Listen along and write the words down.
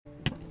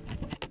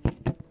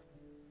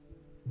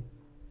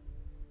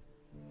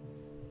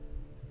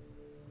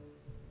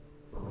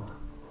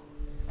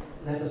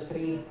let us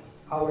read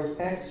our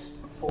text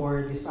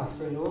for this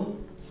afternoon,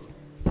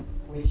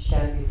 which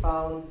can be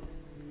found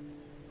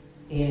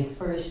in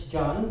 1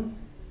 John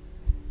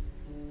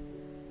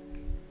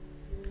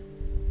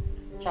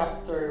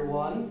chapter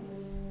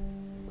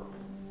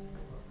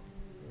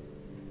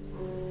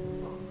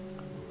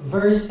 1,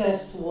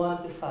 verses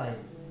 1 to 5.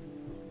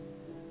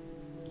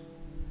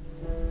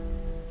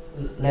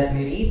 Let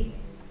me read.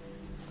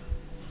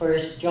 1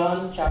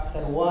 John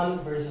chapter 1,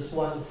 verses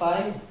 1 to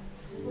 5.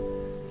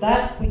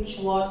 That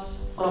which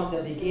was from the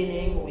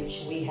beginning,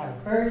 which we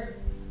have heard,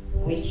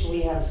 which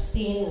we have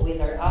seen with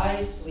our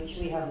eyes, which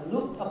we have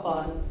looked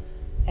upon,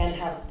 and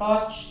have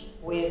touched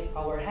with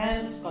our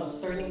hands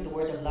concerning the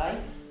word of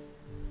life.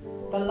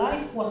 The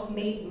life was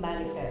made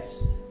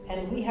manifest,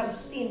 and we have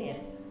seen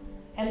it,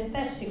 and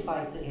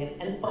testified to it,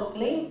 and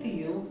proclaimed to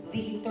you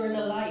the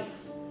eternal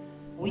life,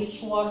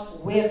 which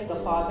was with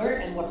the Father,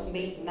 and was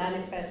made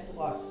manifest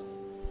to us.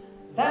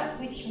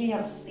 That which we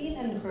have seen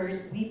and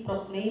heard, we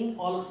proclaim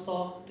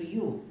also to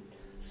you,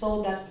 so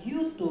that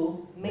you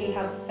too may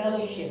have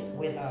fellowship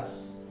with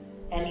us.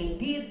 And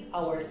indeed,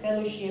 our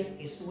fellowship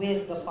is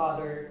with the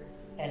Father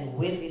and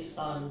with His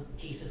Son,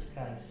 Jesus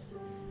Christ.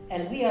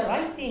 And we are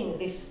writing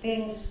these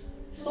things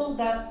so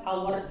that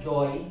our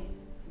joy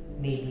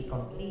may be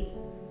complete.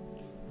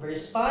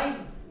 Verse 5,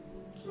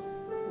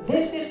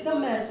 this is the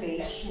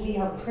message we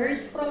have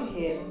heard from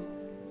Him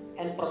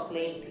and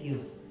proclaimed to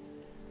you,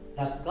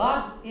 that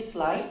God is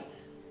light,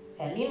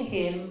 and in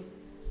Him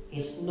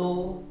is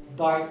no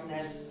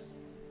darkness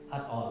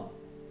at all.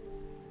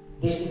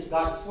 This is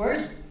God's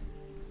word.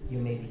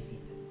 You may be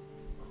seated.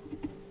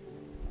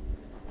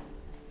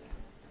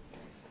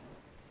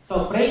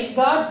 So praise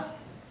God.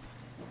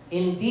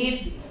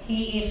 Indeed,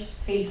 He is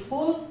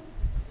faithful.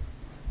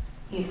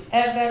 If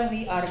ever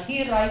we are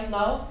here right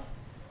now,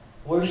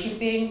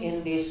 worshiping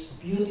in this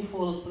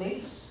beautiful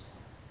place,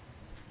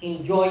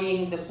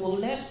 enjoying the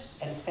fullness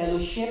and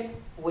fellowship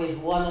with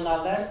one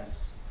another,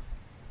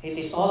 it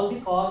is all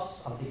because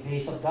of the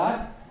grace of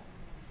God,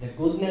 the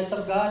goodness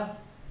of God,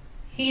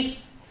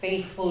 His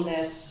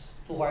faithfulness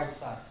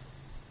towards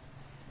us.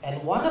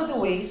 And one of the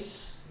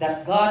ways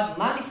that God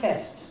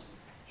manifests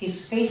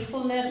His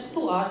faithfulness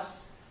to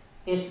us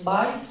is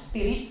by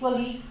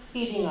spiritually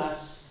feeding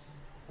us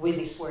with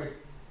His Word.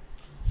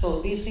 So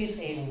this is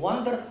a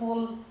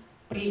wonderful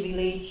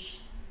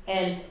privilege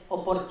and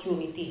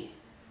opportunity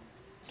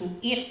to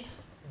eat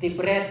the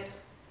bread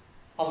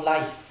of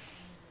life,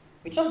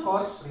 which of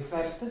course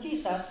refers to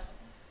Jesus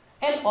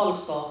and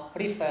also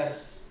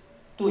refers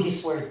to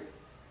His Word.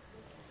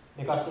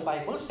 Because the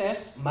Bible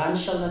says, man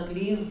shall not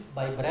live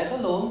by bread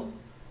alone,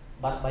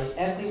 but by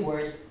every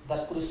word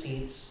that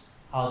proceeds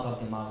out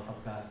of the mouth of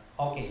God.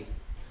 Okay.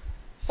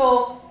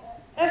 So,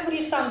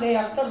 every Sunday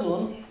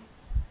afternoon,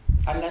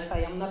 unless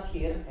I am not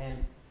here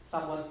and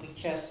someone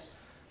preaches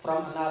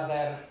from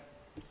another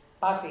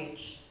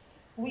passage,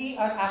 we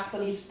are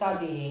actually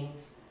studying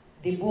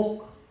the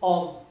book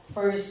of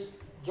 1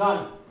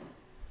 John.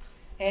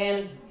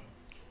 And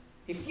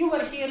if you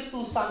were here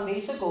 2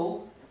 Sundays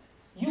ago,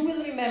 you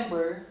will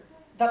remember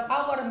that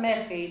our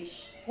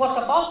message was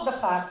about the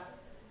fact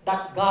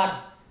that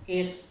God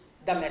is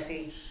the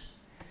message.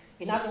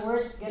 In other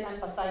words,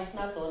 gan-emphasize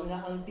natin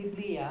nga ang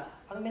Biblia,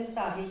 ang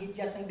mensahe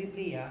gidya sa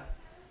Biblia,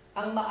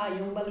 ang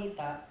maayong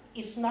balita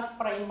is not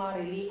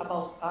primarily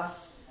about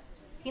us.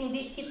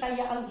 Hindi kita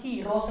ya ang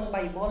hero sa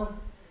Bible.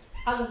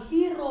 Ang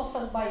hero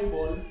sa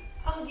Bible,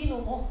 ang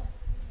Ginoo.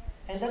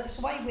 And that's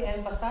why we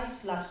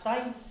emphasized last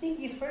time, seek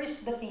ye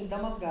first the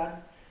kingdom of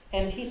God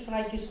and His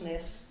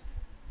righteousness,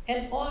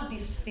 and all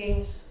these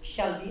things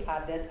shall be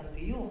added unto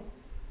you.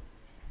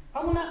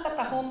 Amo na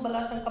katahom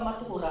balas ang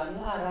kamatuoran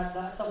nga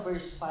arada sa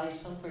verse 5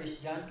 sa 1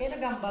 John, kay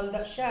nagambal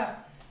da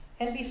siya.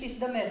 And this is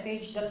the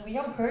message that we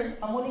have heard,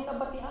 amo ning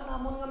nabatian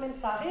amon nga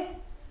mensahe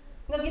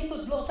nga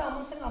gitudlo sa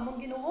amon sang amon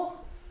Ginoo.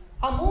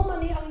 Amo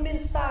man ni ang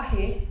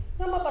mensahe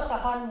nga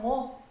mabasahan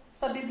mo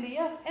sa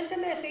Biblia. And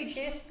the message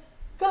is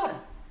God.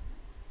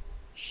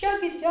 Siya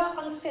gidya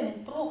ang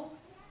sentro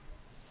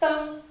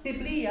sang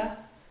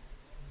Biblia.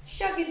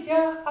 Siya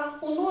gidya ang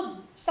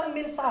unod sang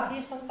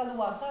mensahe sang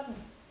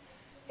kaluwasan.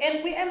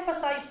 And we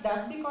emphasize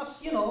that because,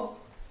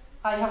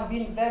 I have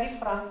been very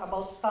frank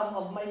about some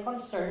of my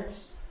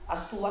concerns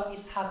as to what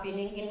is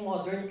happening in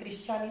modern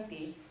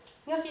Christianity.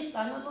 Nga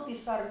kisan,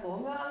 notisar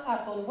ko, nga ang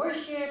aton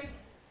worship,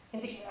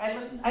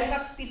 I'm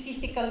not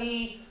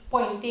specifically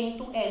pointing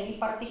to any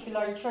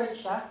particular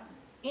church.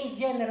 In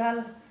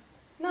general,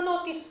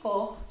 na-notice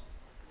ko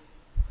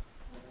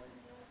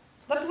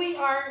that we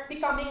are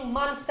becoming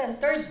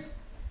man-centered.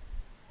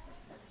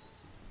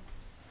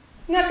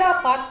 Nga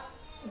dapat,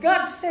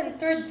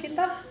 God-centered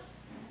kita.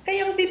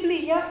 Kaya ang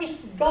Biblia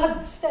is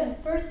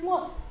God-centered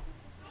mo.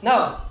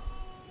 Now,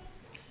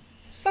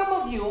 some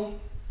of you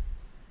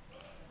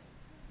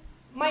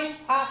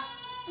might ask,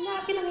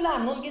 nga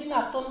kinanglanon gid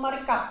naton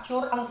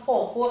ma-recapture ang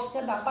focus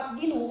nga dapat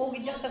Ginoo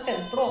gid sa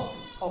sentro.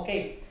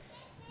 Okay.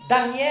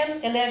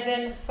 Daniel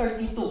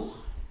 11:32.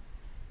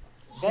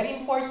 Very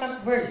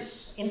important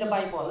verse in the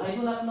Bible. I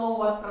do not know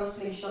what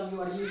translation you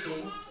are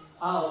using,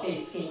 Okay,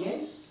 it's King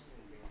James?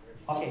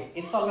 Okay,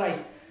 it's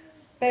alright.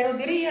 Pero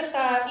diriya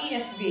sa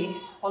ESV,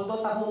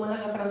 although taho man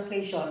ang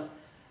translation,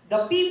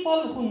 the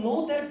people who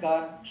know their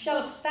God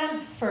shall stand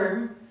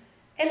firm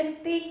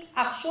and take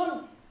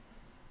action.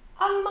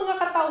 Ang mga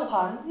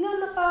katauhan na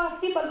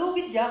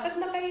nakahibalugid ya at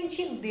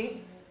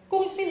nakaintindi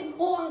kung sino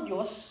ang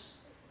Diyos,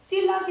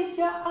 sila gid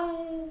ya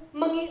ang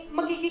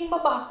magiging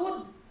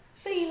mabakod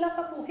sa ila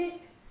kabuhi.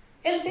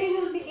 And they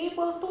will be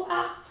able to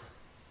act.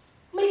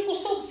 May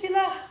kusog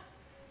sila.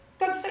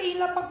 Kag sa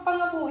ila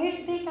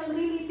pagpangabuhi, they can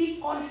really be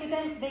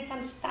confident, they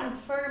can stand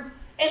firm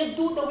and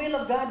do the will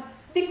of God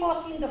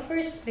because in the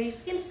first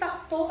place,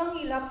 insakto ang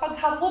ila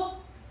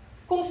paghamot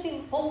kung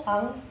sino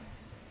ang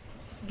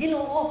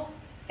Ginoo.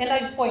 And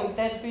I've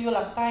pointed to you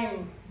last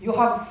time, you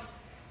have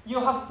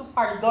to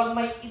pardon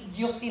my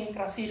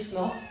idiosyncrasies,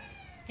 no?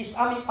 Kis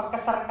aming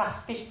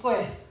pagka-sarcastic ko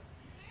eh.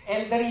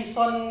 And the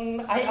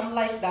reason I am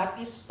like that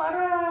is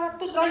para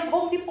to drive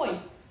home the point.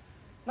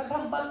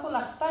 Naghambal ko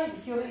last time,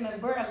 if you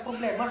remember, ang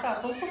problema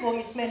sa atong subong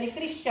is many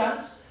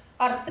Christians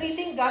are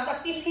treating God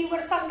as if He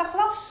were Santa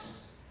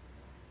Claus.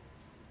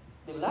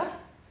 Diba?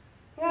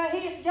 Nga,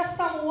 He is just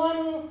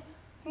someone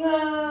nga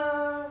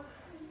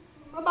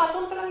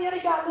mabaton ka lang yung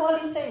regalo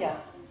halin sa iya.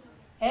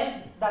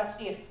 And that's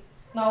it.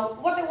 Now,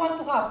 what I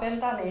want to happen,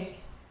 tani,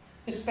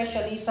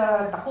 especially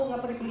sa dako nga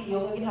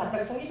pribiliyo nga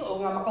ginhatag sa Ginoo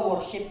nga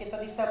maka-worship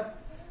kita di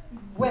sa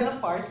Buena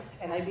part,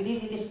 and I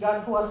believe it is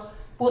God who has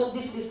put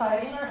this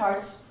desire in our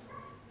hearts.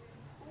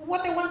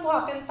 What I want to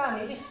happen,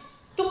 Tani, is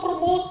to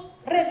promote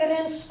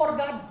reverence for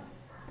God.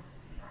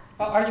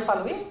 Are you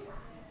following?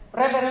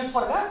 Reverence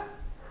for God?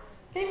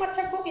 Kay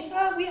matsyag ko is,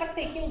 we are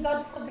taking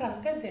God for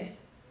granted eh.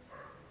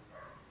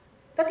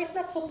 That is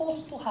not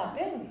supposed to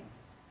happen.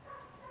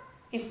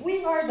 If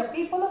we are the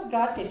people of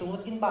God,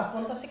 tungod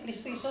ginbaton ta si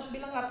Kristo Jesus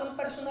bilang atong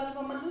personal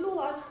nga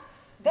manluluwas,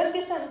 then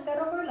the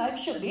center of our life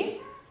should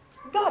be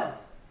God.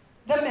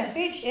 The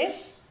message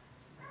is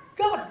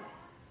God.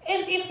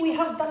 And if we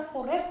have that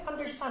correct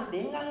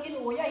understanding, nga ang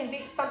Ginoo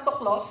hindi Santa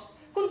Claus,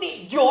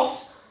 kundi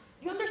Diyos,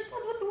 you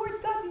understand what the word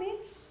God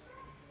means?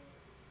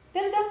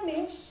 Then that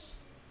means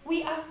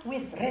we act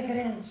with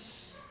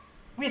reverence,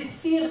 with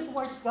fear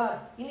towards God.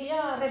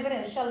 Iniya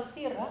reverential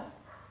fear, ha?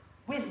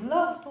 With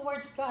love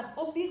towards God,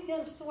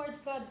 obedience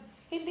towards God.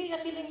 Hindi na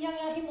silang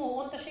nga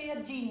himuon ta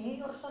siya genie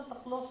or Santa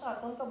Claus sa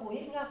atong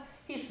kabuhi nga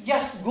He's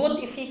just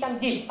good if He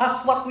can give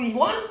us what we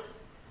want.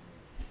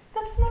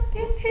 That's not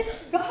it. He's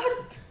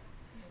God.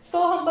 So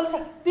humble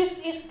sa,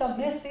 this is the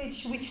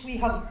message which we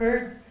have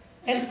heard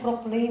and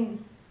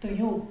proclaimed to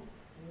you.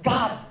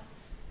 God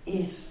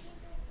is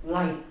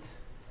light.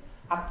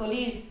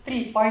 Actually,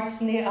 3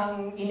 parts ni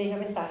ang ining nga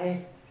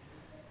mensahe.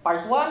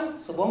 Part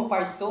 1, subong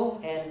part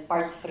 2, and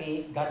part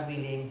 3, God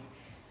willing,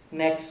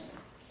 next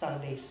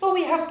Sunday. So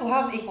we have to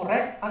have a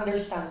correct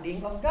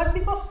understanding of God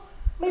because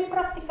may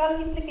practical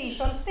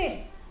implications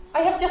din.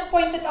 I have just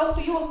pointed out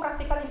to you ang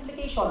practical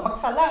implication.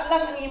 Magsala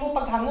lang ang imo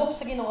paghangop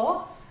sa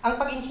Ginoo, ang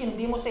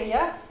pag-intindi mo sa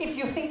iya. If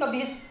you think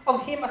of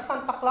Him as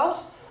Santa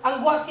Claus,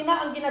 ang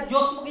sina ang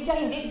gina-Diyos mo gidya,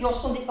 hindi Diyos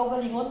kundi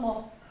kaugalingon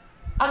mo.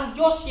 Ang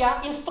Diyos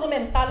siya,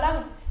 instrumental lang.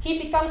 He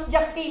becomes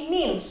just a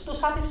means to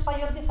satisfy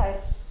your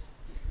desires.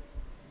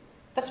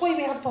 That's why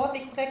we have to have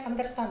a correct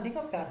understanding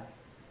of God.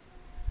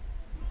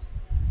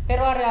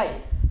 Pero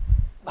aray,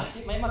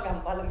 basi may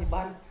magambal ang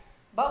iban.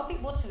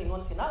 Bautik bot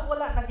silingon sina,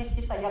 wala na gid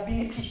kita ya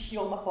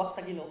benepisyo makuha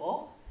sa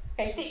Ginoo.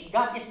 Kay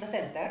God is the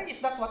center. Is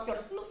that what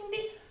yours? No,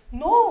 hindi.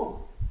 No.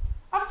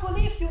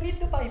 Actually, if you read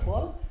the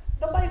Bible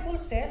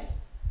says,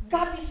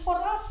 God is for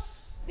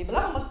us. Di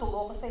ba lang magtuo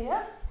ko sa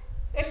iya?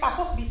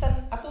 Tapos,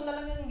 bisan, ato na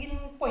lang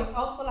yung point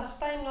out ko last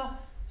time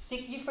nga,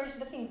 seek ye first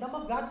the kingdom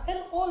of God,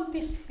 and all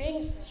these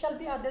things shall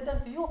be added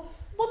unto you.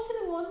 But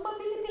silingon,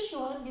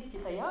 mabilipisyohan gid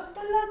kita ya,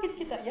 dalagid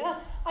kita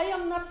ya. I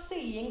am not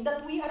saying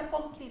that we are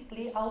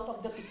completely out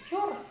of the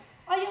picture.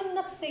 I am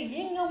not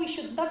saying nga we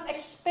should not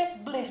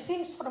expect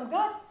blessings from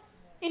God.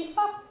 In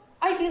fact,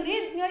 I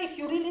believe nga if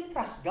you really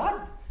trust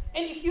God,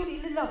 and if you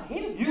really love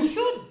Him, you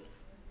should.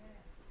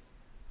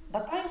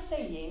 But I'm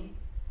saying,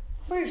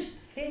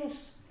 first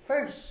things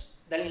first.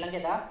 Dali lang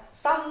yan ha.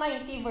 Psalm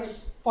 90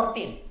 verse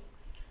 14.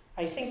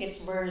 I think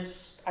it's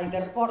verse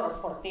either 4 or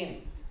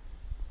 14.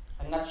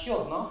 I'm not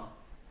sure, no?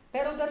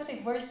 Pero there's a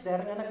verse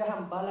there na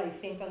naghahambal, I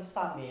think, ang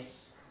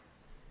psalmist.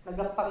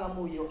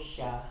 Nagapangamuyo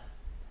siya.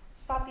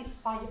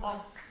 Satisfy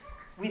us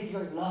with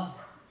your love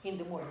in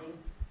the morning.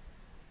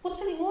 Put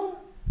sa lingon,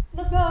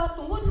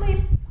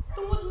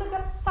 tungod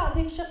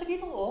nagasalig siya sa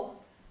Ginoo,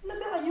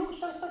 nagaayo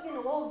siya sa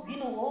Ginoo,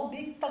 Ginoo,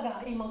 big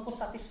tagaimang ko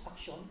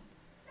satisfaction.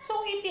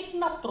 So it is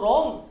not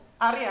wrong.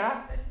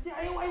 Arya,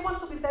 I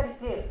want to be very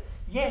clear.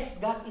 Yes,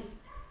 God is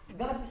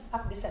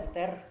at the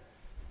center.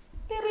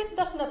 Pero it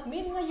does not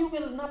mean na you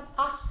will not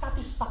ask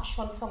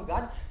satisfaction from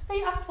God.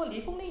 Kaya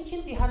actually, kung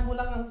naiintindihan mo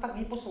lang ang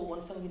tagipusuon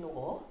sa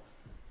Ginoo,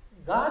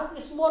 God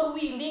is more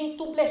willing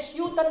to bless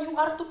you than you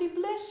are to be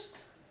blessed.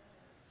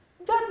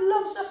 God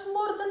loves us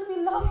more than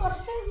we love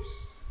ourselves.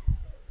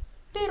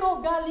 Pero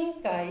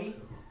galing kay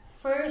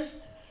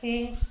first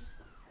things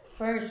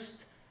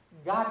first.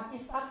 God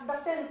is at the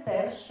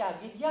center, siya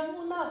gidyang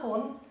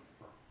unahon,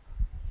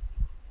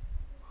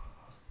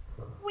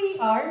 we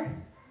are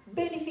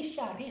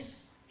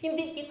beneficiaries.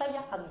 Hindi kita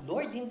ya ang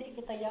Lord, hindi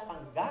kita ya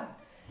ang God.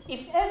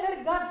 If ever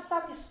God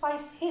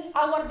satisfies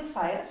our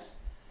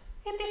desires,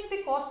 it is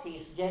because He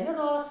is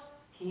generous,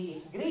 He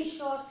is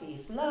gracious, He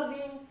is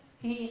loving,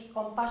 He is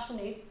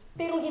compassionate,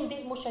 pero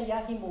hindi mo siya ya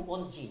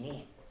himuon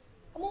genie.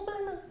 Amo ba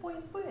lang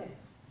point ko eh.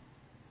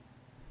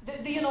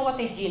 Do you know what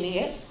a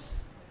genie is?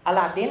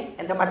 Aladdin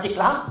and the magic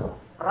lamp.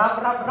 Rub,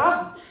 rub,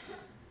 rub.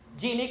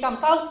 Genie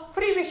comes out,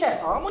 free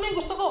wishes. Oh, amo na yung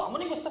gusto ko, amo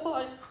na yung gusto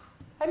ko.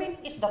 I mean,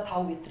 is that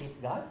how we treat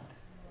God?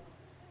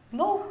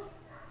 No.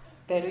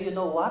 Pero you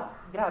know what?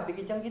 Grabe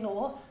kitang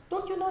Ginoo.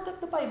 Don't you know that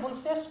the Bible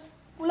says,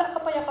 wala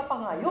ka pa ya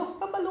kapangayo,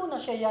 kabalo na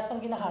siya ya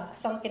sang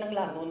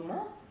kinanglanon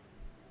mo.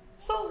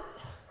 So,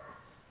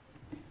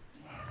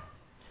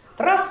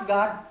 trust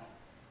God,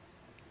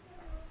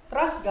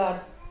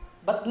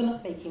 but do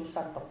not make Him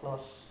Santa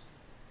Claus.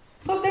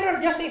 So there are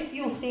just a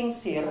few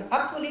things here.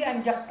 Actually,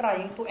 I'm just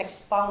trying to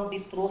expound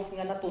the truth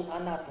nga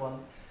natun-an naton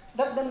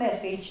that the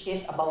message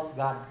is about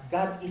God.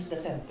 God is the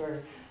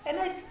center. And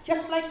I'd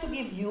just like to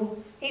give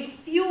you a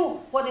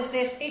few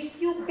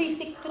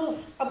basic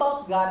truths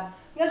about God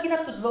nga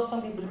ginatudlo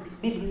sa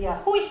Biblia.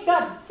 Who is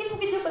God? Sino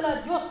gidyo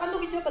bala Diyos? Ano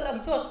gidyo bala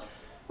ang Diyos?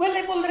 Well,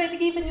 I've already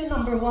given you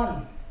number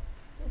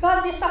 1.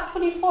 God is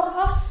actually for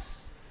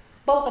us.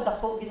 Bawa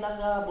kadako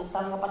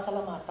ginabutang nga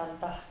pasalamatan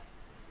ta.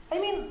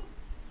 I mean,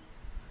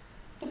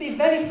 to be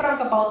very frank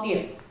about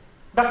it,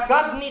 does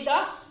God need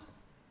us?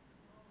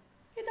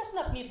 He does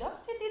not need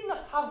us. He did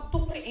not have to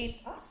create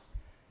us.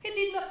 He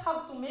did not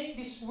have to make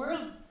this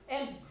world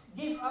and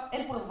give up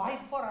and provide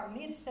for our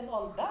needs and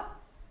all that.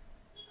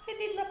 He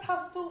did not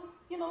have to,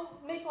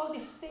 make all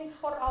these things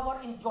for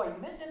our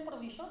enjoyment and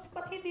provision,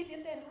 but He did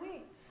it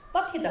anyway.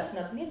 But He does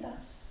not need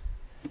us.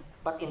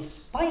 But in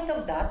spite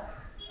of that,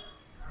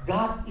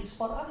 God is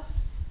for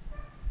us.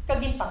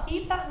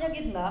 Kaginpakita niya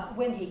gidna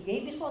when He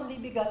gave His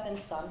only begotten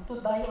Son to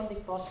die on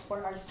the cross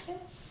for our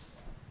sins,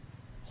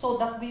 so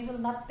that we will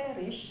not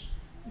perish,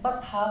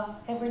 but have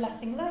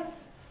everlasting life.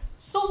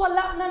 So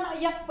wala na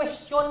naiyak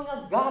question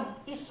nga God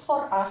is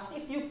for us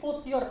if you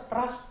put your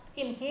trust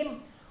in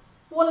Him.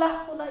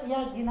 Wala ko na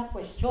iya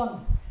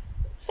gina-question.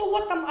 So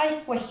what am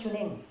I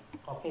questioning?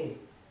 Okay.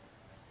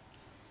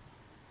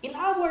 In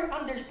our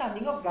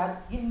understanding of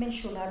God,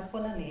 ginmensyonar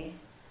ko na ni,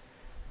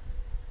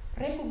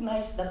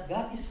 recognize that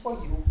God is for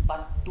you,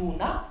 but do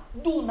not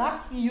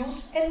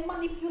use and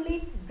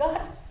manipulate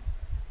God.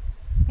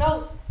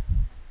 Now,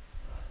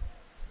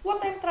 what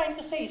I'm trying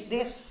to say is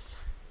this.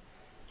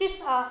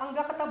 Ang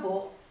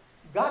gakatabo,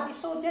 God is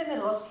so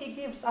generous, He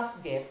gives us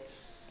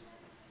gifts.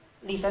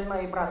 Listen,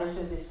 my brothers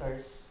and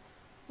sisters.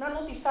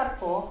 Nanotisar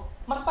ko,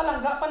 mas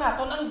palangga pa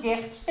naton ang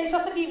gifts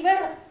kaysa sa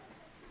giver.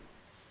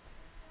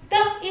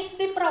 That is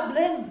the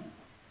problem.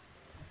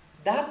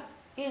 That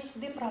is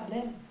the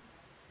problem.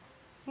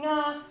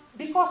 Nga,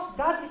 because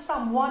God is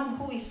someone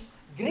who is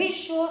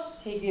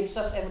gracious, He gives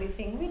us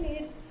everything we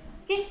need,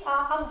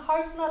 ang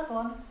heart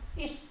naton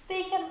is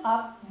taken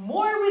up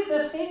more with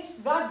the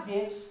things God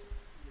gives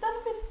than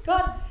with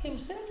God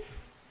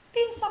Himself.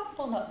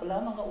 Tinsakto na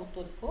pala mga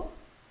utod ko.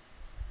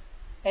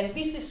 And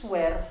this is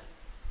where,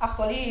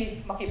 actually,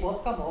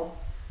 makibot ka mo,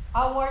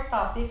 our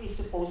topic is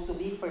supposed to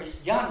be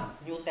 1 John,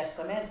 New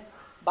Testament.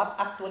 But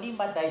actually,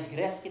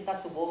 ma-digress kita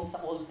subong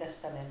sa Old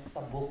Testament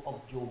sa Book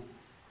of Job.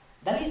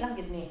 Dali lang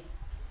gid ni.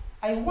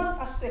 I want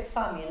us to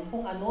examine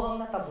kung ano ang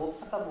natabo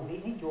sa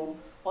kabuhi ni Job,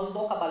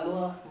 although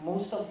kabalo,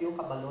 most of you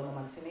kabalo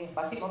naman sini.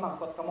 Basi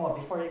mamangkot ka mo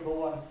before I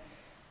go on.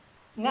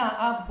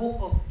 Nga,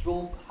 Book of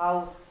Job,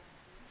 how?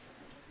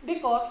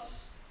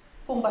 Because,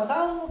 kung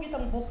basahon mo gid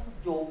ang Book of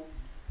Job,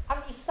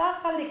 ang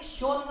isa ka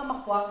leksyon nga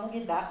makuha mo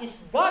gida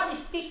is God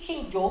is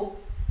teaching Job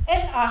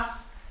and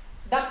us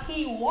that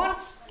He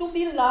wants to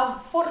be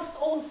loved for His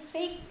own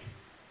sake.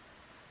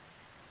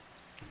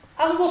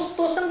 Ang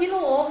gusto sang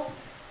Ginoo,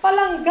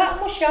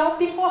 palangga mo siya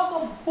because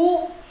of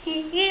who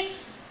He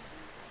is,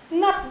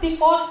 not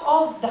because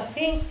of the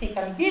things He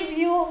can give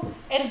you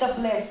and the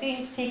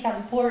blessings He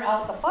can pour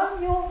out upon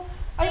you.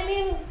 I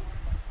mean,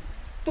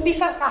 to be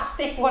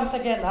sarcastic once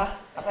again,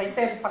 as I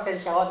said,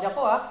 pasensya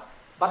ko,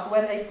 but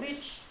when I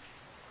preach,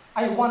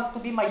 I want to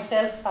be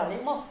myself,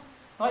 tani mo.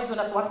 No, I do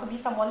not want to be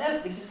someone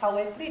else. This is how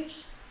I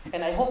preach.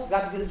 And I hope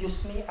God will use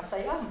me as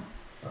I am.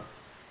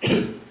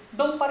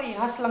 Doon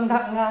parihas lang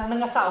na nga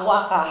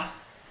nangasawa ka,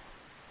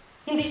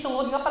 hindi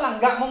tungod nga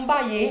palangga mong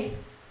bayi,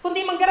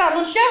 kundi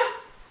manggaranon siya.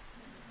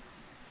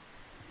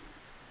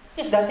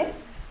 Is that it?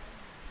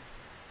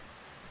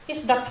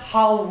 Is that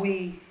how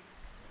we,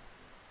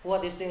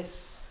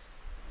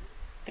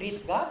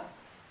 treat God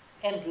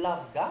and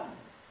love God?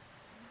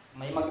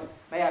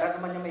 Mayara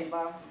naman niya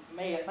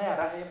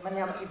mayara man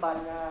niya iba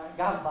nga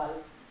gabal.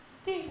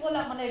 Di,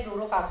 wala man ay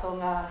duro kaso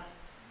nga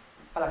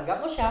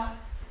palangga mo siya,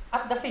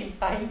 at the same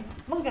time,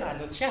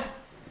 manggaranon siya.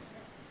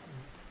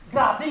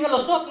 Grabe nga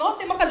lusot, no?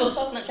 Di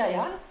makalusot na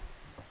siya yan.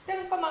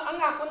 Then, ang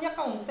akon niya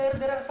counter,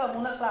 dira sa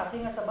muna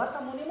klase nga sabat,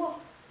 amo ni mo.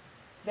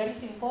 Very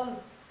simple.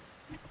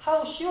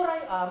 How sure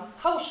I am,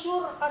 how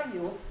sure are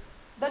you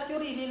that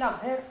you really love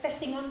her?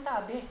 Testingan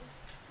ta, abi.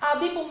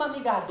 Abi kung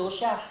mamigado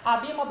siya,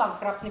 abi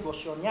mabankrupt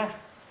negosyo niya.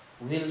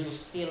 Will you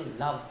still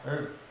love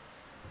her?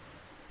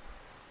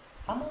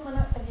 Amo man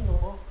na sa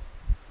Ginoo.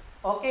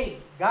 Okay,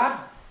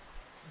 God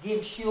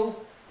gives you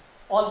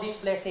all these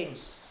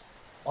blessings.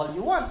 All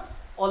you want,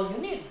 all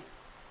you need.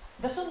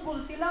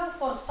 Dasungulti lang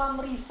for some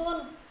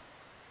reason.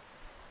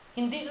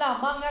 Hindi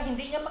lamang nga,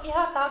 hindi niya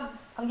makihatag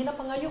ang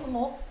ginapangayo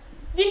mo.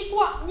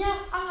 Ginkwa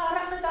niya ang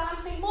aral na daan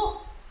sa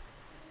imo.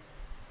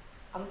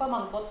 Ang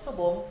pamangkot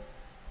subong,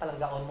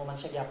 talanggaon mo man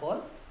siya gyapon,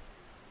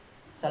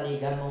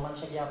 saligan mo man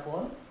siya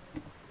gyapon,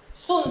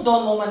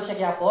 sundon mo man siya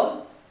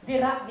gyapon,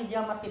 dira gid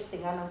ya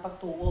matistingan ang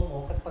pagtuo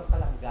mo kag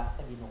pagpalangga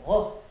sa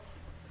Ginoo.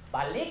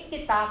 Balik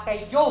kita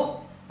kay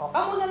Job. O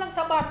kamo na lang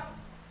sabat.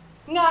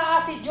 Nga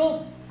si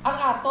Job ang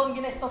aton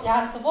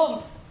ginaistoryahan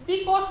subong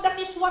because that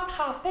is what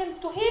happened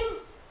to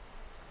him.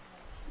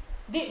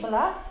 Di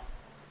bala?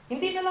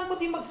 Hindi na lang ko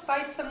di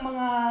mag-cite sa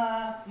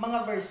mga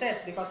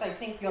verses because I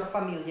think you're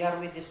familiar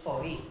with the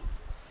story.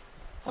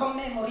 From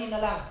memory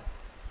na lang.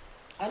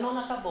 Ano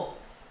natabo?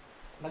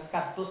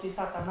 Nagkadto si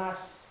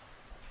Satanas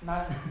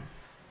na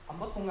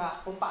ambot ko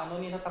nga kung paano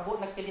ni natabo,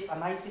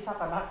 nagkilit-anay si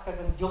Satanas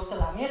kagang Diyos sa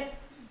langit.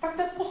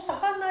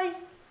 Kagdagpustahan ay.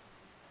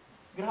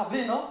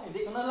 Grabe, no?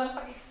 Hindi ko na lang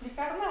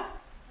pag-explicar na.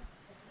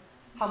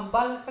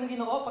 Hambal sang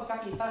Ginoo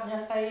pagkakita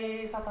niya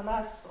kay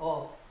Satanas.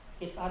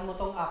 Kitaan mo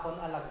tong akon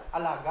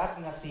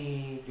alagad nga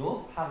si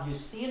Job. Have you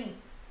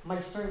seen my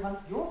servant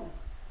Job?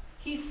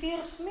 He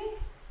fears me.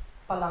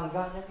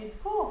 Palangga niya gid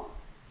ko.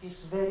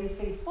 He's very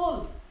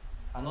faithful.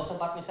 Ano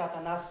sabat ni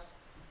Satanas?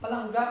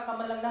 Palangga ka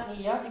man lang na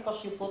iya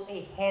because you put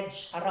a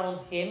hedge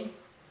around him.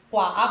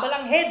 Kwaa ba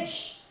lang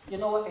hedge? You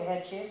know what a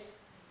hedge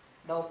is?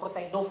 Daw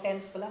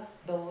fence pala,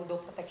 daw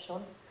protection.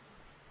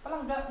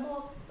 Palangga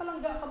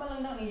ka man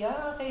lang na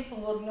iya kay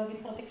tungod nga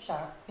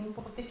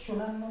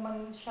proteksyonan mo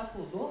man siya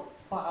tudo.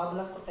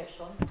 Paablang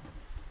protection.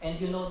 And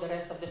you know the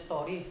rest of the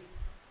story.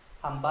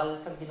 Hambal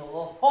sang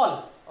Ginoo.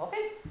 Call.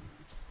 Okay?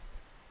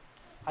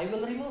 I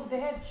will remove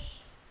the hedge.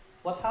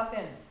 What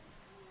happened?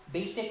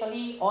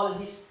 Basically, all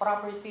his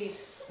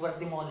properties were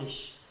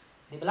demolished.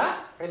 Di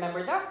ba?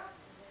 Remember that?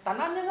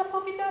 Tanan niya nga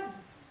propiedad.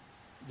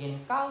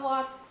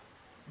 Ginkawat,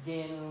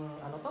 gin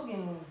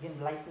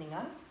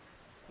lightningan,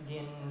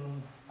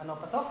 ano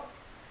pa to?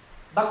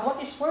 But what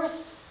is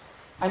worse?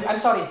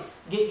 I'm sorry,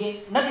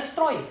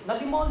 na-destroy,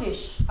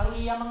 na-demolish ang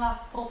iya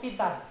mga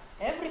propiedad.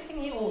 Everything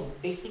he owned,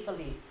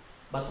 basically.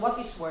 But what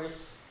is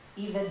worse,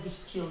 even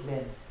his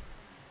children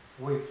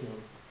were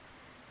killed.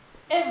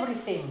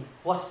 Everything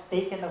was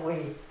taken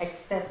away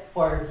except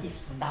for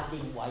his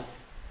nagging wife.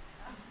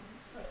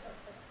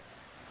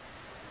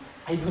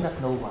 I do not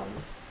know why.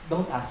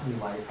 Don't ask me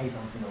why. I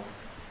don't know.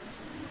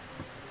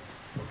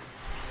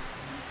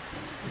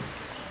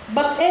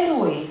 But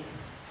anyway,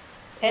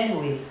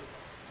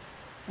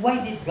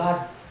 why did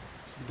God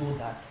do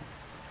that?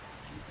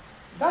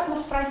 God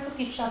was trying to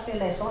teach us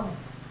a lesson.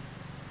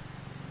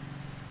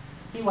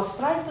 He was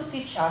trying to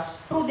teach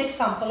us through the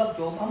example of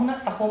Job. Ang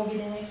muna takong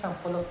ginin yung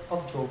example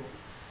of Job.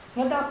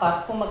 Nga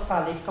dapat, kung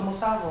magsalig ka mo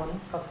sa akon,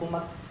 kung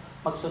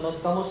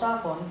magsunod ka mo sa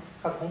akon,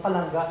 kung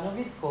palangga nyo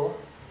with ko,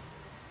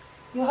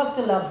 you have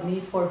to love me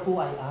for who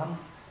I am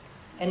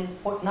and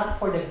not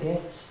for the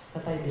gifts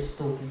that I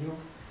bestow to you.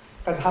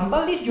 Kag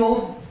hambal ni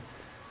Job,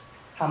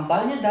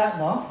 hambal niya da,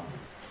 no?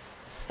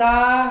 Sa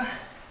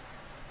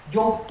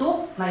Job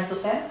 2, 9 to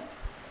 10,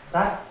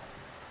 right?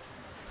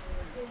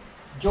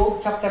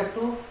 Job chapter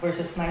 2,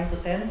 verses 9 to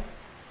 10.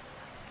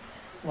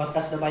 What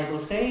does the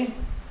Bible say?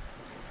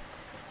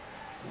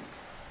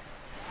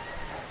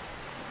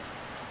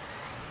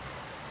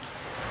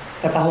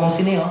 Katahong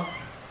siniyo.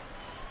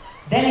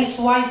 Then his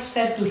wife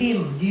said to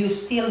him, "Do you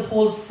still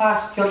hold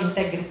fast your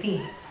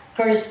integrity?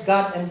 Curse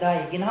God and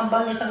die."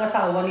 Ginahambal niya sa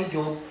asawa ni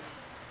Job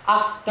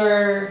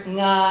after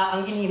nga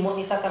ang ginhimo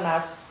ni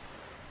Satanas,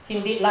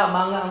 hindi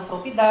lamang nga ang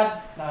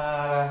propiedad na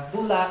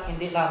dula,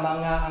 hindi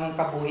lamang nga ang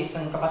kabuhi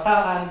sa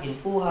kabataan,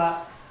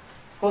 ginkuha,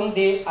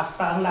 kundi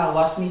hasta ang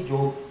lawas ni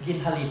Job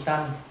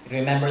ginhalitan.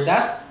 Remember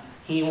that?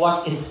 He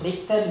was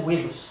inflicted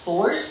with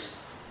sores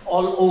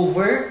all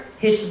over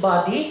his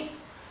body.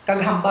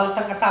 Kaghambal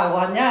sa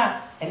asawa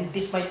niya. And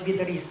this might be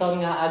the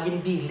reason nga aging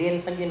bilin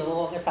sa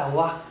Ginoo ang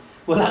asawa.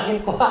 Wala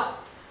gin kuha.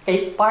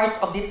 Kay part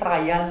of the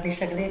trial ni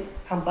siya gani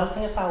hambal sa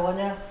asawa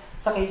niya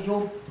sa kay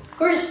Job.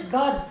 Curse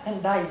God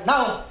and die.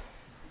 Now,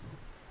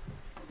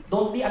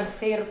 don't be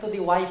unfair to the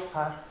wife,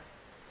 ha?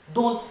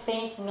 Don't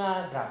think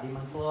nga, grabe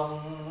man to ang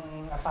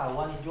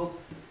asawa ni Job.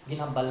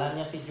 Ginambalan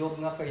niya si Job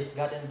nga, curse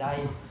God and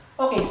die.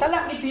 Okay,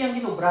 sala ito yung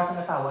ginubra sa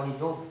asawa ni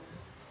Job.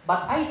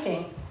 But I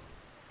think,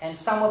 and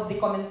some of the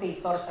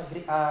commentators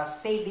agree,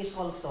 say this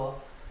also,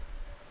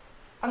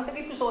 ang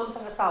tag-episode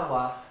sa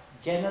asawa,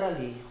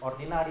 generally,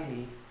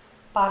 ordinarily,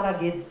 para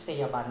gid sa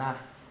yabana.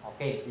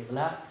 Okay, di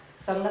ba?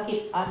 Sa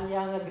nakitaan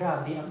niya nga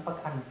grabe ang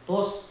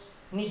pag-antos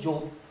ni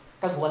Job,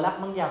 kag wala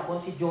mangyapon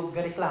si Job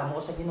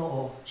gareklamo sa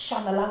Ginoo,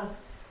 siya na lang.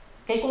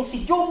 Kay kung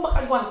si Job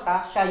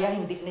makagwanta, siya ya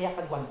hindi niya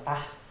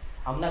kagwanta.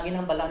 Ang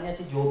naginhambalan niya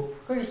si Job,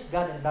 curse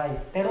God and die.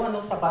 Pero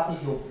anong sabat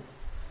ni Job?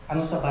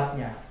 Anong sabat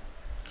niya?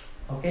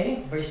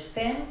 Okay, verse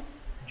 10,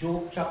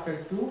 Job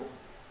chapter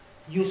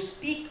 2. You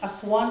speak as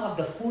one of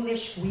the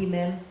foolish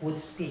women would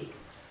speak.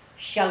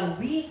 Shall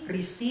we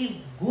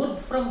receive good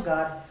from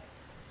God,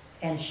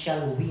 and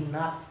shall we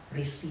not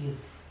receive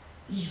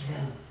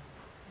evil?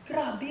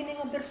 Grabe na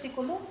yung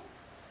versikulo.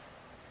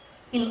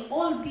 In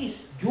all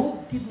this,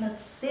 Job did not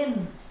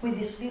sin with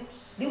his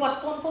lips.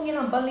 Liwat kung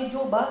inambal ni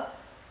Job,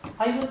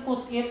 I will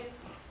put it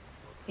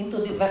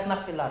into the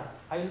vernacular.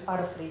 I will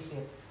paraphrase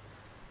it.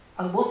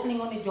 Ang buot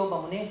silingon ni Job,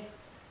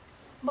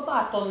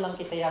 mabaton lang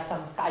kitaya sa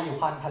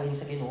kaayuhan halin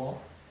sa Ginoo.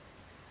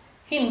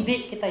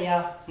 Hindi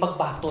kitaya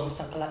magbaton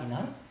sa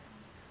kalainan.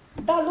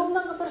 Dalom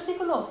ng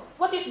versikulo.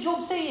 What is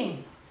Job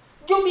saying?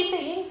 Job is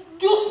saying,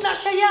 Diyos na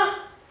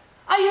siya.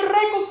 I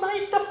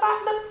recognize the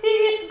fact that He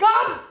is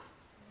God.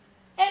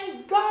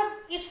 And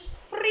God is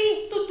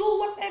free to do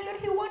whatever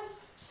He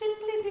wants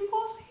simply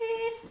because He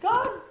is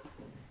God.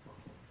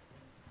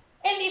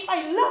 And if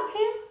I love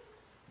Him,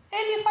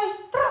 and if I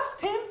trust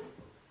Him,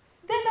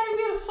 then I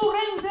will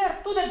surrender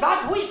to the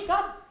God who is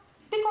God.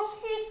 Because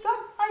He is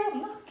God, I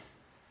am not.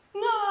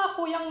 Nga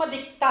ako yung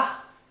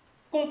madikta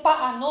kung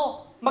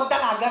paano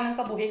magdalaga ng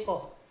kabuhi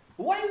ko.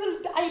 Why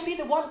will I be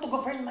the one to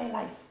govern my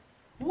life?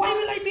 Why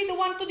will I be the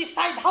one to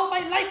decide how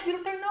my life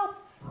will turn out?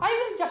 I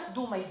will just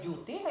do my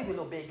duty. I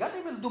will obey God.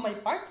 I will do my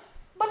part.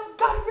 But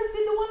God will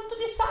be the one to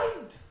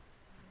decide.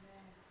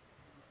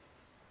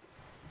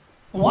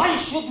 Why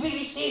should we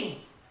receive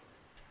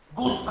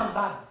good from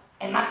God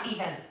and not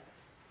evil?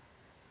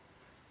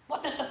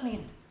 What does that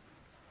mean?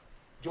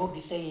 Job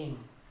is saying,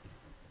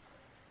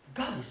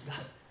 God is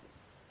God.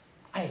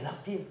 I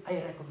love Him.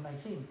 I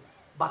recognize Him.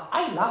 But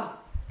I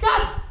love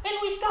God. And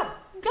who is God?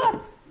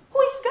 God. Who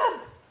is God?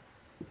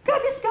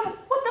 God is God.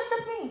 What does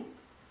that mean?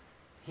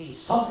 He is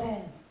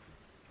sovereign.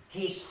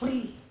 He is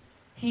free.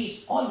 He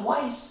is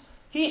all-wise.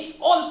 He is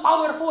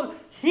all-powerful.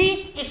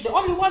 He is the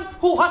only one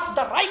who has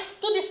the right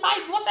to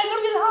decide whatever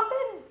will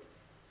happen.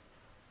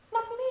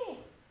 Not me.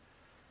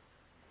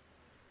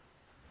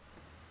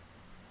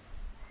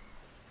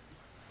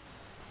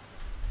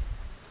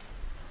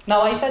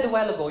 Now, I said a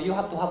while ago, you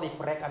have to have a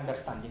correct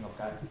understanding of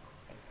God.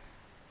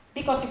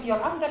 Because if your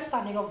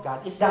understanding of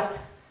God is that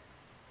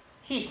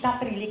He is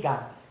not really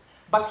God,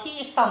 but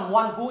He is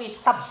someone who is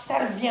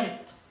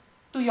subservient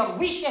to your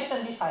wishes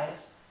and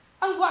desires,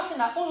 ang guwasa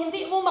na, kung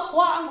hindi mo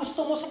makuha ang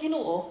gusto mo sa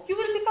Ginoo, you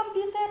will become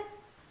bitter.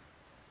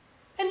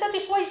 And that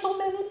is why so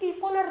many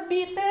people are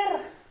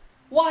bitter.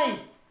 Why?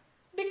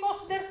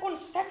 Because their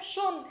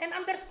conception and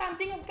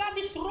understanding of God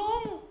is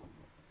wrong.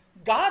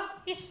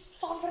 God is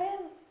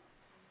sovereign.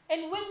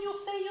 And when you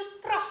say you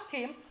trust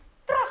Him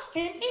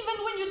even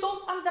when you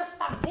don't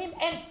understand Him.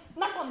 And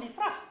not only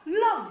trust,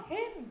 love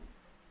Him.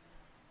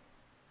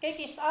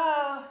 Kekis,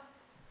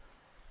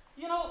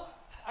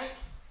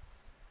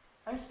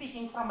 I'm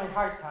speaking from my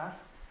heart,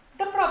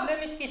 The problem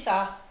is,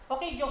 Kisa,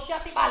 okay, Diyos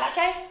siya, tibala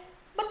siya,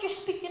 but you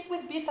speak it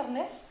with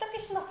bitterness. That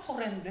is not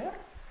surrender.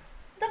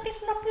 That is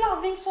not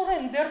loving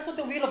surrender to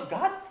the will of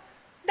God.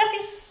 That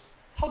is,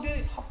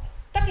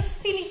 that is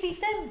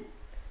cynicism.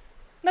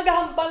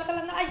 Naghahambal ka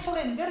lang na, I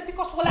surrender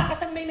because wala ka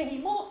sang may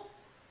nahimo.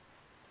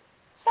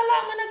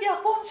 Salamat na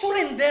gyapon,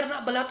 surrender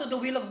na bala to the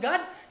will of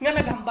God. Nga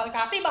naghambal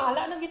ka,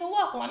 bahala nang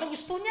ginawa kung ano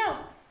gusto niya.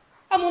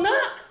 Amo na.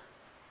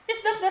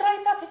 Is that the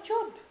right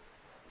attitude?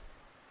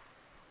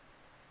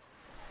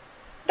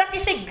 That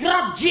is a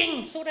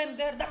grudging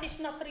surrender. That is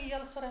not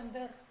real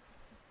surrender.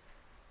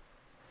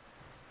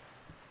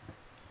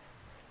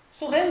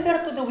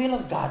 Surrender to the will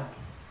of God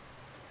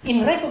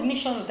in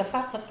recognition of the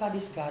fact that God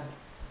is God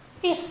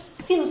is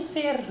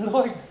sincere.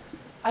 Lord,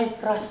 I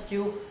trust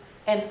you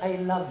and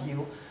I love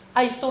you.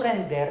 I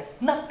surrender,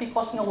 not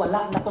because nga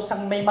wala na ko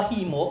sang may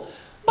mahimo,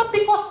 but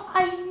because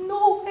I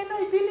know and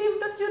I believe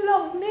that you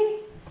love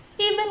me.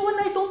 Even when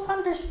I don't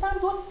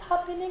understand what's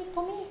happening to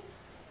me.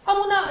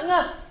 Amo na nga,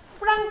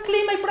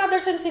 frankly, my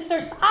brothers and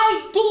sisters,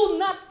 I do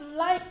not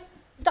like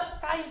the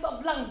kind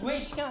of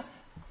language nga.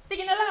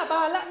 Sige na lang,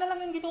 bahala na lang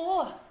ang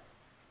Ginoo.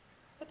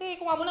 Kasi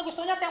kung amo na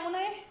gusto niya, tiyan mo na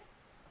eh.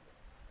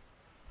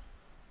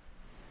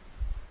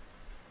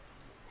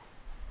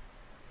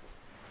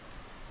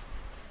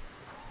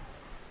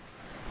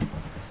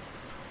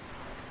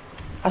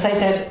 As I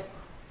said,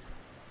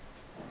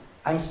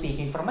 I'm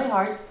speaking from my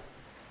heart,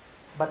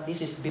 but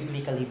this is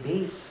biblically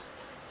based.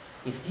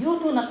 If you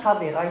do not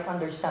have a right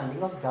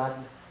understanding of God,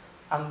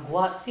 ang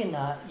guwatsin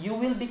na, you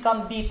will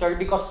become bitter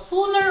because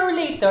sooner or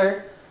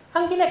later,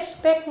 ang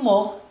gina-expect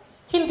mo,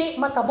 hindi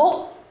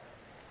matabo.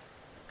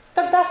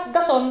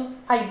 Dason,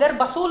 either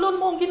basulon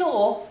mo ang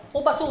Ginoo o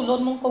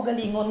basulon mong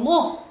kaugalingon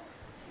mo.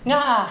 Nga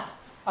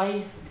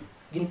ay,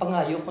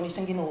 ginpangayo ko ni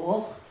isang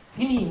Ginoo,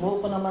 ginimo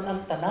ko naman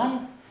ang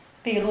tanan,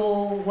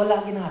 pero wala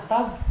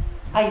ginatag.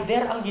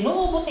 Either ang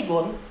Ginoo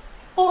butigon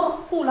or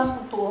kulang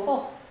ang tuo ko.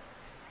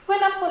 Well,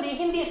 actually,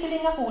 hindi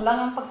sila nga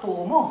kulang ang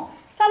pagtuo mo.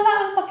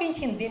 Sala ang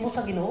pagkintindi mo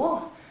sa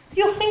Ginoo.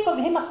 You think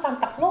of Him as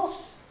Santa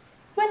Claus.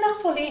 When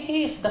actually,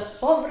 He is the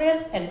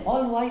sovereign and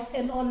all-wise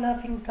and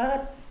all-loving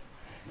God.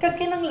 Kag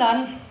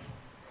kinanglan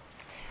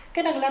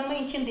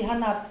maintindihan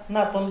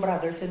naton,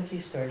 brothers and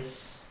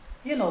sisters.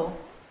 You know,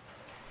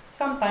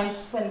 sometimes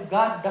when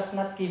God does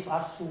not give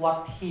us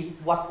what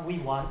we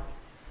want,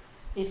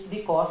 is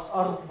because,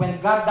 or when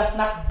God does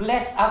not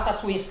bless us as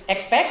we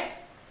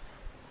expect,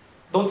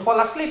 don't fall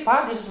asleep,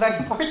 this is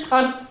very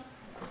important.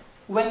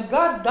 When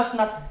God does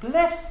not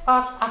bless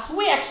us as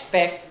we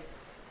expect,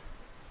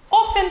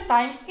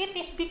 oftentimes it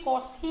is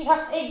because He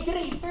has a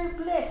greater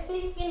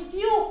blessing in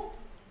view.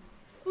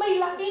 May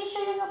lain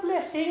siya yung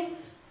blessing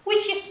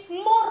which is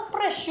more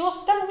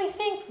precious than we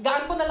think.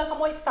 Gaan ko na lang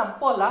mo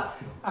example,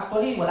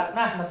 Actually, wala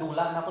na.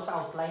 Nadula na ako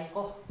sa outline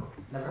ko.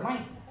 Never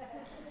mind.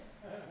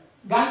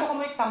 Gaan ko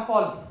mo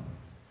example.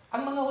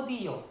 Ang mga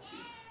Hudiyo,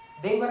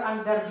 they were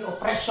under the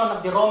oppression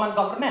of the Roman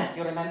government.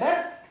 You remember?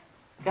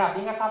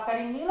 Grabe nga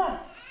suffering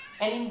nila.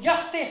 And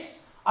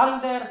injustice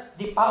under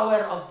the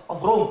power of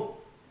Rome.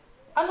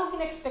 Ano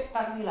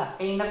ginexpectan nila?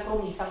 Kaya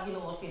nagpromisang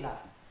Ginoo sila.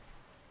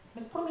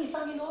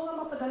 Nagpromisang Ginoo nga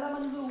mapadala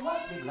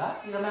manluwas, di ba?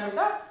 You remember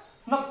that?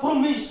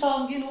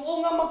 Nagpromisang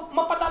Ginoo nga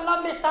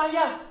mapadala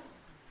Messiah.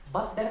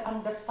 But their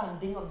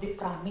understanding of the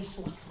promise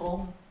was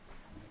wrong.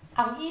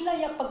 Ang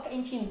ilay ang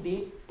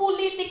pagkaintindi,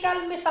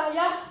 political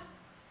Messiah.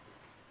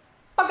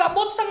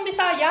 Pag-abot sang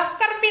Messiah,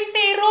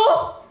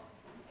 karpintero.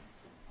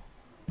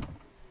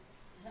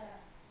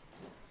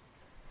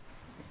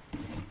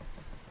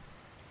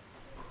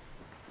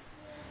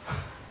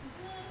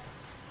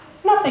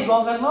 Not a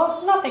governor,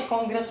 not a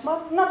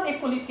congressman, not a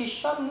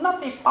politician,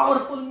 not a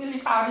powerful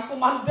military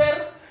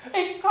commander.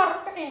 A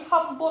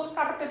humble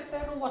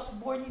carpenter was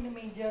born in a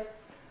manger.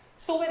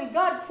 So when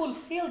God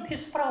fulfilled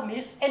His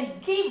promise and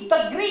gave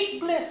the great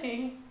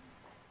blessing,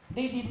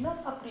 they did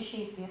not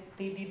appreciate it.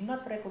 They did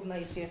not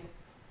recognize it.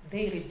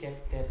 They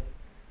rejected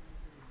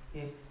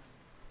it.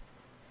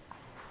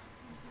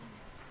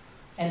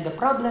 And the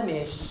problem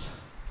is,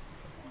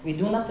 we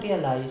do not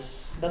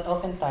realize that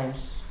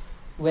oftentimes,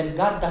 when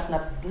God does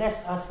not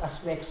bless us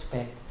as we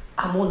expect,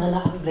 amo na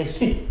lang ang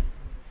blessing.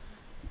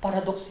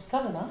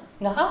 Paradoxical na?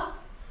 Nga.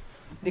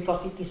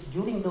 Because it is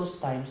during those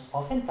times,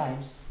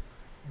 oftentimes,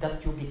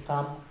 that you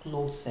become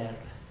closer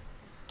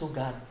to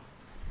God.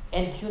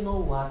 And you know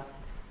what?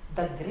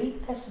 The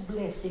greatest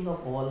blessing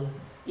of all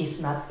is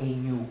not a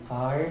new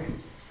car,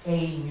 a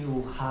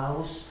new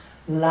house,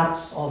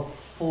 lots of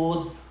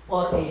food,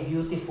 or a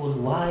beautiful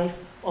wife,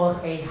 or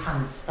a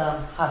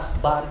handsome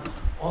husband,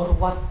 or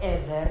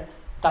whatever.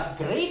 The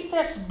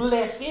greatest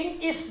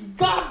blessing is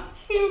God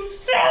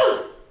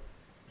Himself.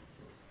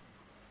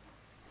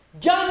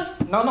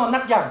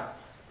 Not John.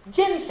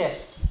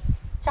 Genesis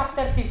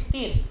chapter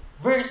 15,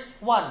 verse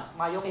 1.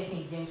 Mayo kay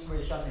King James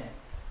Version eh.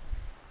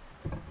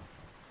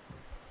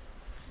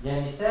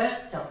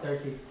 Genesis chapter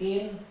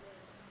 15,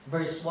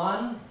 verse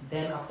 1.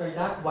 Then after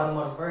that, one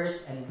more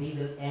verse and we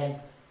will end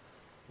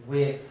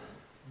with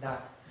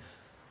that.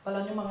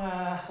 Pala nyo mga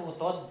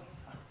utod,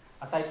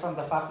 aside from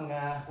the fact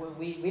nga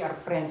we are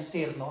friends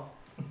here, no?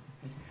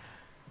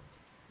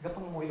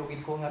 Gapang mo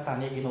ilugid ko nga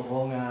tani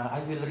Ginoo nga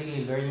I will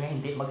really learn nga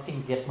hindi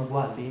magsinggit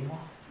magwali mo.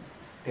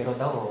 Pero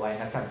daw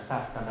ay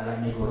nagsagsas ka na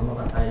lang ni guro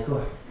mapatay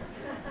ko.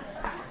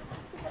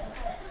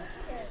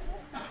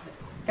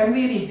 Can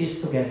we read this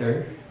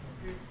together?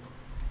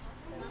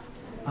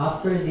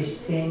 After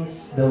these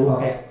things,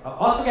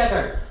 all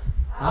together.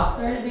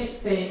 After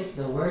these things,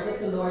 the word of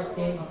the Lord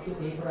came unto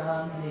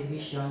Abraham in a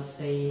vision,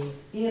 saying,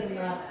 Fear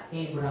not,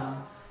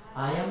 Abraham,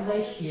 I am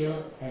thy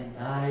shield and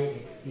thy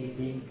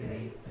exceeding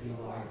great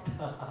reward.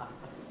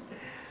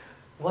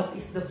 What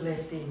is the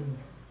blessing?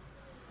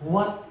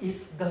 What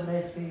is the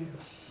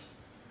message?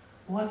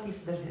 What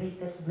is the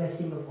greatest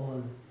blessing of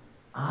all?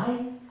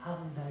 I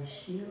am thy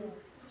shield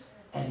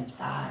and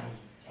thy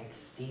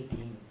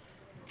exceeding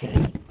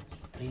great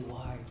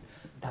reward.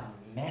 The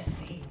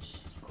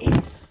message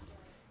is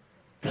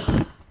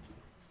God.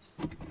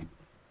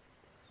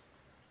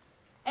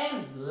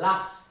 And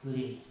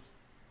lastly,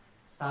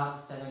 Psalm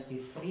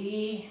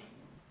 73,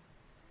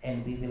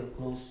 and we will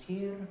close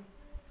here.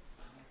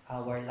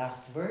 Our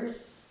last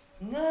verse,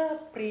 nga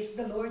praise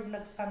the Lord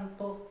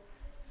nagsanto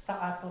sa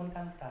aton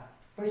kanta.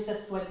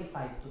 Verses 25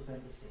 to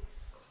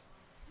 26.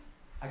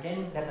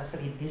 Again, let us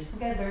read this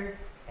together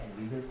and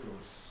we will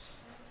close.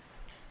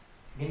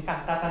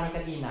 Ginkanta ta ni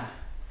kanina.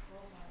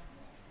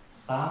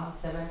 Psalm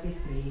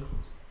 73,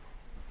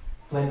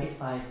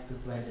 25 to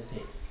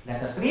 26.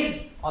 Let us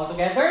read all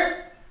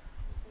together.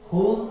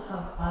 Whom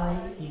have I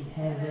in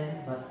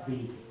heaven but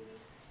thee?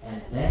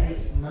 And there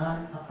is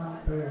none upon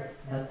earth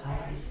that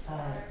I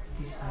desire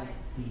beside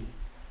thee.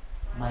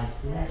 My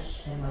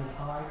flesh and my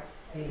heart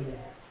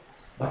faileth,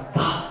 but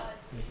God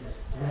is the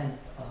strength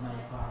of my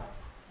heart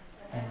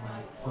and my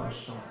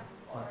portion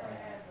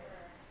forever.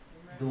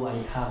 Do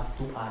I have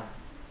to add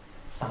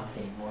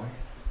something more?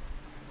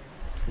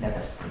 Let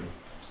us pray.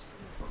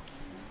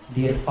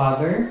 Dear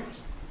Father,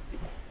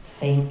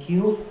 thank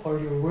you for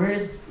your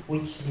word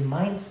which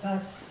reminds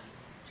us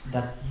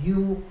that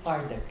you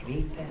are the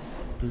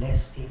greatest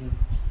blessing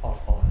of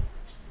all.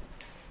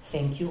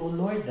 Thank you, O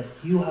Lord, that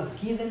you have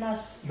given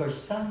us your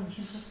Son,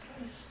 Jesus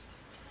Christ,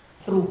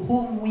 through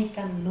whom we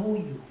can know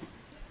you.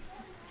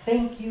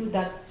 Thank you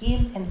that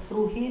in and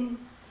through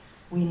him,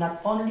 we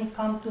not only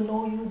come to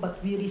know you,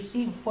 but we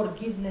receive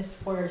forgiveness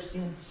for our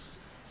sins,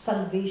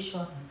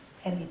 salvation,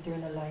 and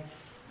eternal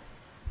life.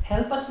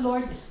 Help us,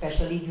 Lord,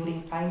 especially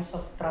during times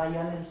of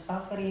trial and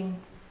suffering.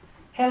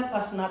 Help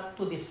us not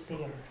to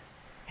despair.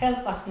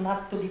 Help us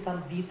not to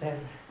become bitter,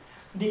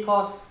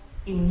 because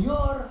in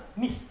your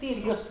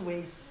mysterious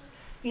ways,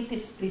 it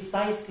is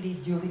precisely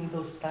during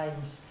those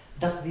times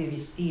that we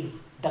receive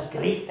the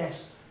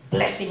greatest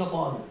blessing of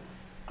all,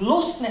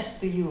 closeness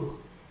to you,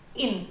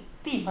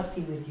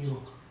 intimacy with you,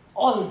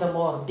 all the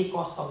more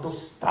because of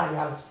those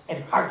trials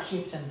and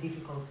hardships and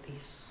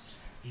difficulties.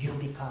 You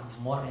become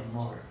more and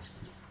more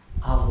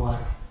our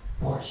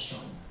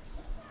portion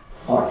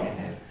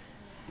forever.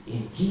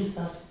 In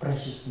Jesus'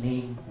 precious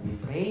name we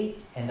pray,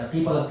 and the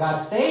people of God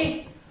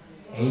say,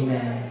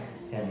 Amen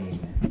and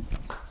amen.